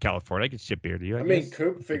 I'm in California. I can ship beer to you. I mean,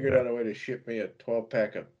 Coop figured out a way to ship me a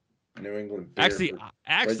 12-pack of New England beer.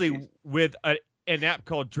 Actually, with an app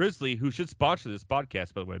called Drizzly, who should sponsor this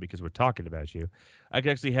podcast, by the way, because we're talking about you. I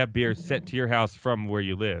can actually have beer sent to your house from where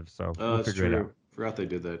you live. So we'll figure it out. Forgot they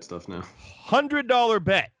did that stuff now. $100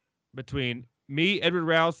 bet between me, Edward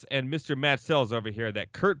Rouse, and Mr. Matt Sells over here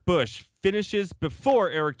that Kurt Busch finishes before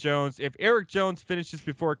Eric Jones. If Eric Jones finishes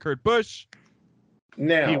before Kurt Busch,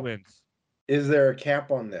 he wins. Is there a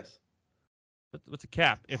cap on this? What's a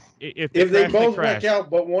cap? If they both wreck out,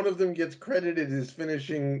 but one of them gets credited as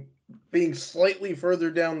being slightly further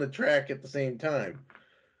down the track at the same time.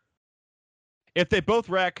 If they both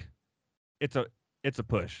wreck, it's a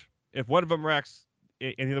push. If one of them wrecks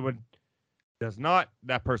and the other one does not,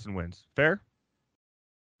 that person wins. Fair?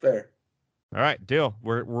 Fair. All right, deal.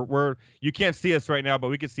 We're you can't see us right now, but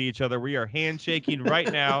we can see each other. We are handshaking right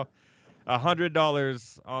now.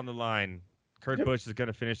 $100 on the line. Kurt Busch is going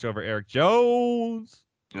to finish over Eric Jones.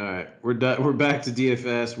 All right, we're back to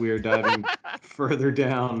DFS. We are diving further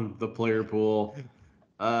down the player pool.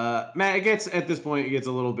 Matt, at this point, it gets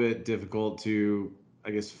a little bit difficult to,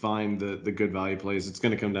 I guess, find the good value plays. It's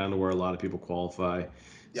going to come down to where a lot of people qualify.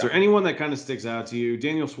 Is there anyone that kind of sticks out to you?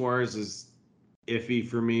 Daniel Suarez is iffy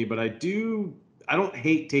for me, but I don't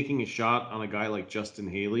hate taking a shot on a guy like Justin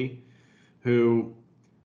Haley, who,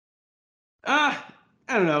 I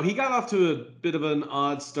don't know. He got off to a bit of an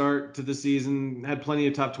odd start to the season, had plenty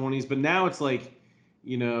of top 20s, but now it's like,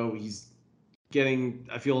 he's getting,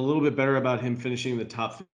 I feel a little bit better about him finishing the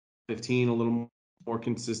top 15 a little more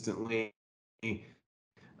consistently.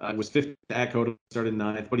 Was fifth at Coda, started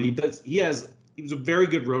ninth, but he was a very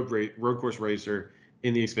good road course racer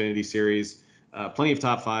in the Xfinity Series. Plenty of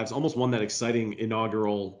top fives, almost won that exciting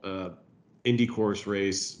inaugural Indy course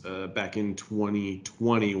race back in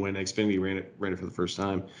 2020 when Xfinity ran it for the first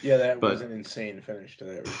time. Yeah, that was an insane finish to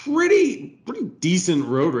that. Pretty decent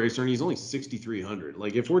road racer, and he's only 6,300.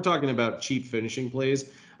 Like, if we're talking about cheap finishing plays,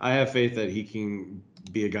 I have faith that he can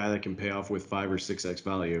be a guy that can pay off with 5 or 6x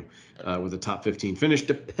value with a top 15 finish,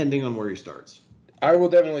 depending on where he starts. I will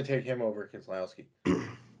definitely take him over Keselowski.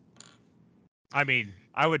 I mean,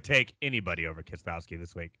 I would take anybody over Keselowski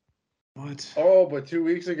this week. What? Oh, but 2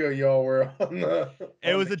 weeks ago, y'all were on the.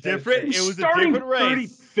 It was a different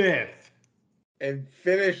race. 35th and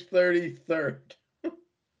finished 33rd.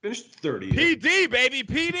 Finished 30th. PD, baby,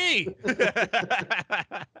 PD.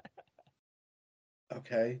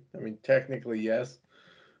 Okay, I mean technically yes,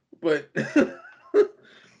 but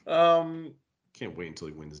can't wait until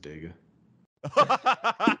he wins Dega.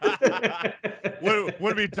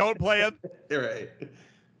 when we don't play him, you're right.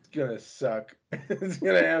 It's gonna suck. It's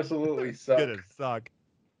gonna absolutely suck. It's gonna suck.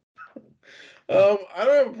 I don't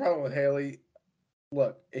have a problem with Haley.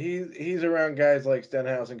 Look, he's around guys like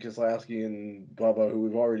Stenhouse and Keselowski and Bubba, who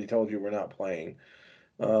we've already told you we're not playing.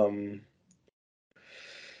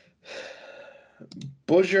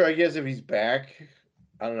 Buscher, I guess if he's back,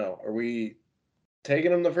 I don't know.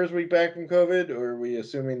 taking him the first week back from COVID, or are we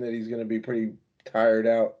assuming that he's going to be pretty tired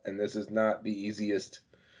out and this is not the easiest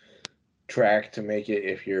track to make it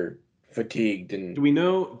if you're fatigued? And Do we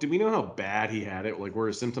know how bad he had it? Like, were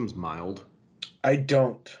his symptoms mild? I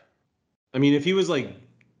don't. I mean, if he was like,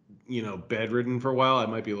 bedridden for a while, I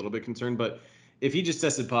might be a little bit concerned. But if he just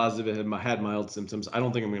tested positive and had mild symptoms, I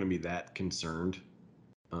don't think I'm going to be that concerned.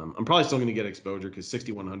 I'm probably still going to get exposure because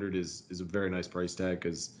 6,100 is a very nice price tag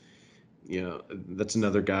because, that's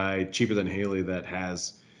another guy cheaper than Haley that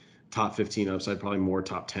has top 15 upside, probably more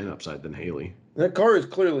top 10 upside than Haley. That car is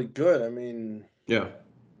clearly good. I mean, Yeah.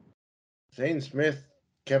 Zane Smith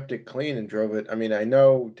kept it clean and drove it. I mean, I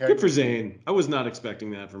know. Good for Zane. I was not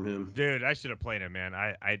expecting that from him. Dude, I should have played him, man.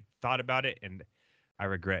 I thought about it, and I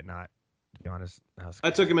regret not, to be honest.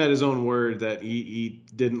 I took him at his own word that he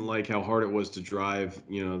didn't like how hard it was to drive,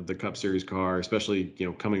 the Cup Series car, especially,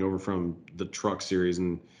 coming over from the Truck Series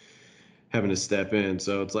and having to step in.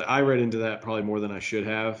 So it's like I read into that probably more than I should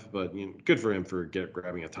have, but good for him for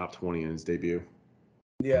grabbing a top 20 in his debut.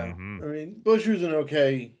 Yeah. Mm-hmm. I mean, Busher's an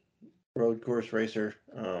okay road course racer.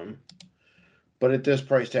 But at this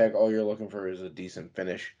price tag, all you're looking for is a decent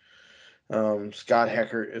finish. Scott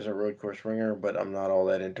Heckert is a road course ringer, but I'm not all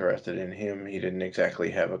that interested in him. He didn't exactly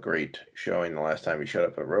have a great showing the last time he showed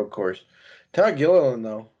up at road course. Todd Gilliland,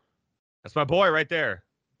 though. That's my boy right there.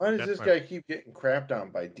 Why does this guy keep getting crapped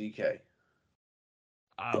on by DK?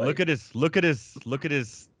 Look at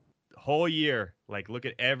his whole year. Like, look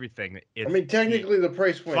at everything. I mean, technically, the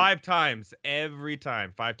price went 5 times every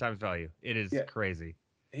time. 5 times value. It is crazy.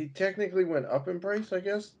 He technically went up in price, I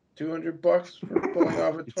guess. $200 for pulling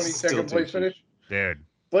off a 22nd place finish, dude.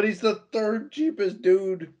 But he's the third cheapest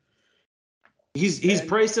dude. He's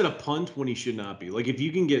priced at a punt when he should not be. Like, if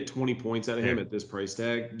you can get 20 points out of him at this price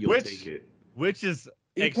tag, you'll take it. Which is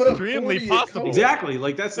extremely possible. Exactly.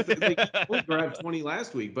 Like, that's the thing. Like, he only grabbed 20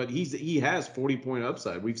 last week, but he has 40-point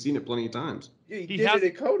upside. We've seen it plenty of times. Yeah, he did it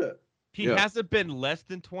at Coda. He hasn't been less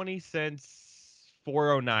than 20 since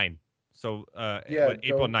 409. So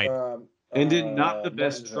April 9th. And did not the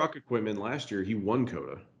best truck equipment last year. He won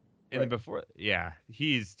Coda. And then before,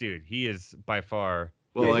 he is by far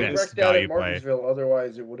the best value play. Martinsville,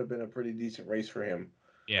 otherwise it would have been a pretty decent race for him.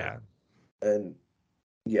 Yeah. And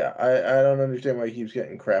I don't understand why he keeps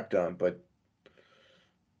getting crapped on, but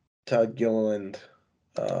Todd Gilliland,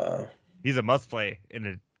 he's a must play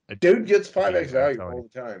in a dude gets 5x value all the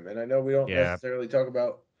time. And I know we don't necessarily talk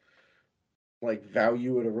about like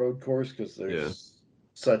value at a road course because there's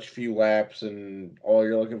such few laps and all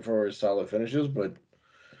you're looking for is solid finishes, but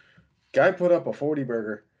guy put up a 40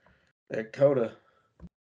 burger at Coda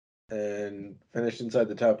and finished inside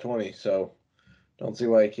the top 20, so don't see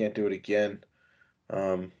why he can't do it again.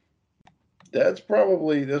 That's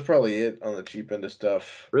probably it on the cheap end of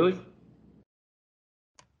stuff. Really?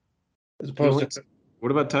 As opposed to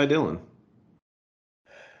what about Ty Dillon?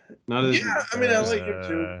 Not as I mean, I like him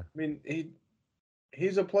too. I mean,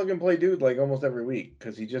 he's a plug and play dude like almost every week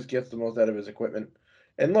because he just gets the most out of his equipment.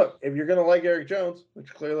 And look, if you're gonna like Eric Jones,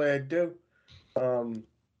 which clearly I do,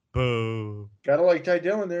 boo, gotta like Ty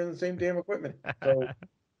Dillon. They're in the same damn equipment. So,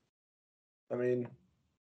 I mean,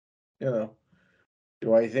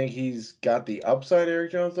 do I think he's got the upside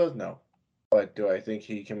Eric Jones does? No, but do I think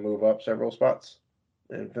he can move up several spots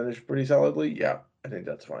and finish pretty solidly? Yeah, I think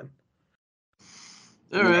that's fine.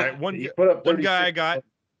 All right, one guy I got.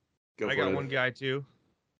 I got one guy too.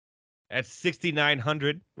 At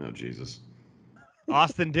 6,900. Oh Jesus.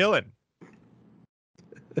 Austin Dillon.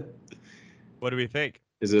 What do we think?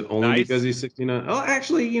 Is it only because he's 69? Oh,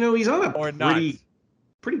 actually, he's on a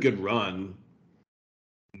pretty good run.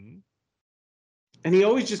 Mm-hmm. And he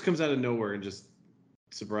always just comes out of nowhere and just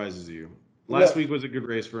surprises you. Last week was a good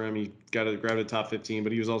race for him. He grabbed a top 15,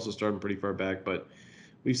 but he was also starting pretty far back. But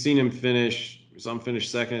we've seen him finish. Some finished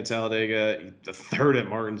second at Talladega, the third at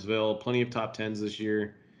Martinsville. Plenty of top 10s this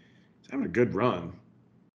year. He's having a good run.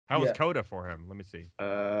 How was Coda for him? Let me see.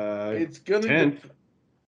 It's gonna.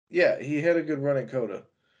 He had a good run at Coda.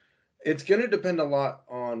 It's gonna depend a lot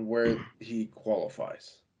on where he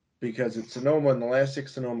qualifies, because at Sonoma, in the last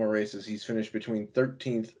 6 Sonoma races, he's finished between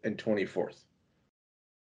 13th and 24th.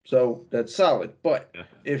 So that's solid. But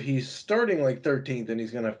if he's starting like 13th and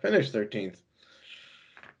he's gonna finish 13th,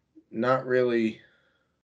 not really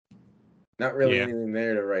anything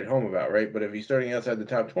there to write home about, right? But if he's starting outside the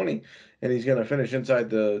top 20 and he's going to finish inside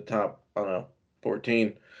the top,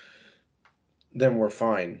 14, then we're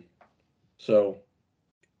fine. So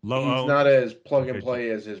he's not as plug and play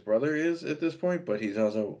as his brother is at this point, but he's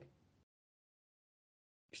also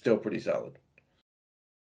still pretty solid.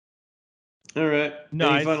 All right.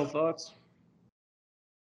 Nice. Any final thoughts?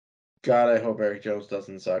 God, I hope Eric Jones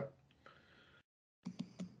doesn't suck.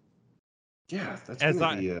 Yeah, that's As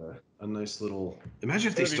gonna I- be a nice little. Imagine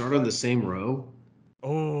if they It'll be start on fun. the same row.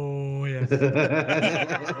 Oh yes.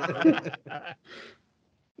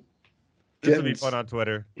 This will be Getting- fun on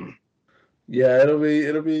Twitter. Yeah, it'll be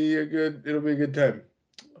a good time.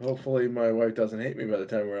 Hopefully, my wife doesn't hate me by the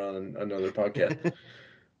time we're on another podcast.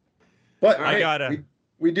 But All right.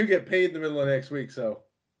 we do get paid in the middle of next week, so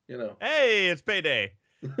you know. Hey, it's payday.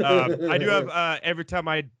 I do have every time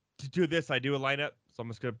I do this, I do a lineup. So I'm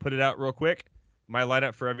just gonna put it out real quick. My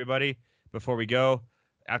lineup for everybody before we go.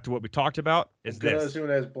 After what we talked about is I'm gonna this. assume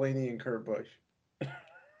it has Blaney and Kurt Busch.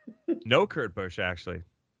 No Kurt Busch actually.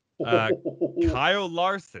 Kyle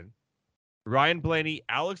Larson, Ryan Blaney,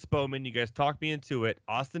 Alex Bowman. You guys talked me into it.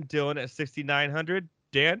 Austin Dillon at 6,900.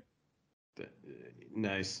 Dan.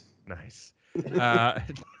 Nice. Nice.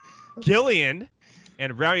 Gillian,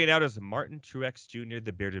 and rounding it out is Martin Truex Jr.,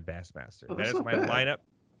 the bearded Bassmaster. Oh, That that's is not my bad. lineup.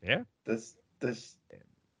 Yeah. That's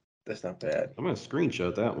not bad. I'm gonna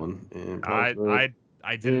screenshot that one and I post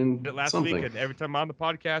it. did in it last something. week, and every time I'm on the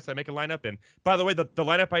podcast, I make a lineup. And by the way, the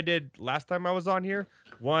lineup I did last time I was on here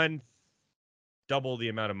won double the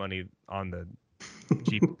amount of money on the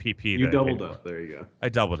GPP. You that I doubled paid up. There you go. I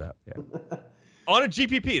doubled up. Yeah. On a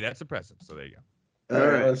GPP, that's impressive. So there you go. All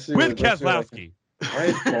right. Let's see With let's see what I can-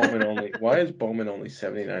 Keselowski. Why is Bowman only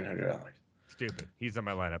 $7,900? Stupid. He's on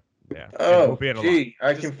my lineup. Yeah. And Oh, we'll be in a lot. gee,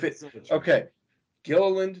 I can Just- fit. Okay,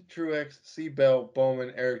 Gilliland, Truex, Seabell,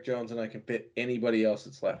 Bowman, Eric Jones, and I can fit anybody else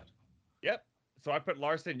that's left. Yep. So I put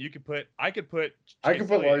Larson. I could put. I Chase can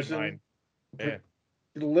put Elliott in Larson. mine. Yeah.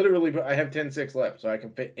 Literally, but I have 10-6 left, so I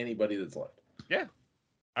can fit anybody that's left.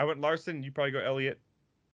 I went Larson. You probably go Elliott.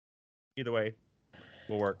 Either way,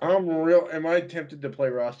 will work. Am I tempted to play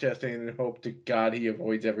Ross Chastain and hope to God he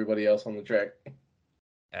avoids everybody else on the track?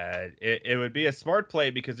 It would be a smart play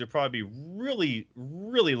because they'll probably be really,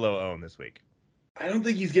 really low owned this week. I don't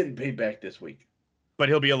think he's getting paid back this week. But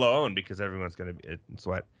he'll be a low owned because everyone's going to be in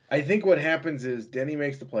sweat. I think what happens is Denny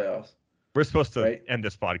makes the playoffs. We're supposed to Right. end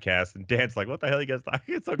this podcast, and Dan's like, "What the hell you guys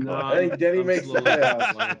talking?" It's so No, close. I think Denny I'm makes the slowly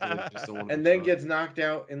playoffs. going to just the one And then shot. gets knocked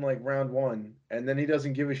out in like round 1, and then he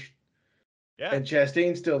doesn't give a Yeah, and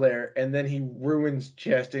Chastain's still there, and then he ruins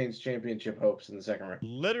Chastain's championship hopes in the second round.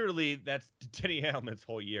 literally, that's Denny Hamlin's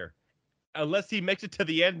whole year. Unless he makes it to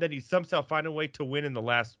the end, then he somehow find a way to win in the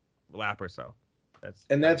last lap or so.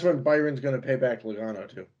 That's when Byron's going to pay back Logano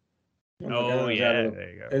too. When Oh Logano's yeah, out of the- there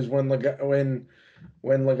you go. is when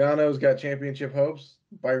Logano's got championship hopes,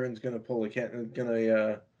 Byron's going to pull a Kenseth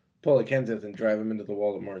and drive him into the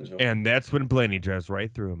wall at Martinsville. And that's when Blaney drives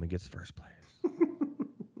right through him and gets first place.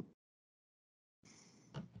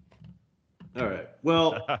 All right.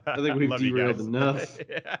 Well, I think we've Love you derailed guys. enough.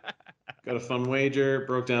 Got a fun wager.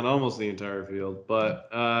 Broke down almost the entire field. But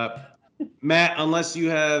Matt, unless you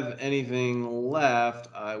have anything left,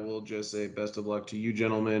 I will just say best of luck to you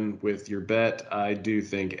gentlemen with your bet. I do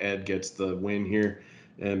think Ed gets the win here.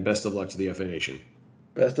 And best of luck to the FA Nation.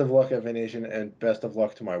 Best of luck, FA Nation, and best of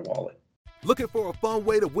luck to my wallet. Looking for a fun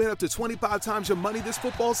way to win up to 25 times your money this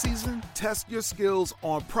football season? Test your skills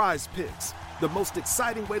on Prize Picks, the most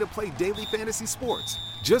exciting way to play daily fantasy sports.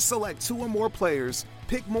 Just select 2 or more players,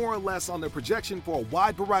 pick more or less on their projection for a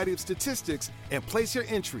wide variety of statistics, and place your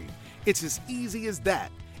entry. It's as easy as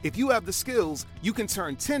that. If you have the skills, you can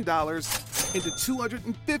turn $10 into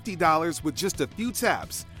 $250 with just a few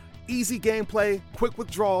taps. Easy gameplay, quick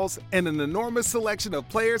withdrawals, and an enormous selection of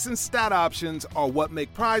players and stat options are what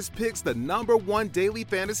make Prize Picks the #1 daily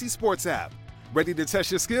fantasy sports app. Ready to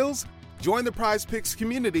test your skills? Join the Prize Picks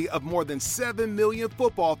community of more than 7 million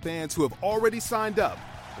football fans who have already signed up.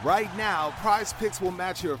 Right now, Prize Picks will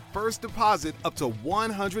match your first deposit up to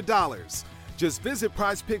 $100. Just visit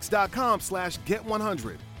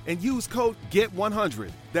prizepicks.com/get100 and use code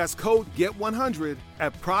GET100. That's code GET100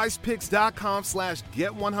 at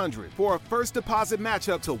prizepicks.com/get100 for a first deposit match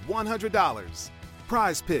up to $100.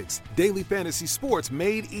 Prize Picks, daily fantasy sports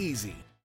made easy.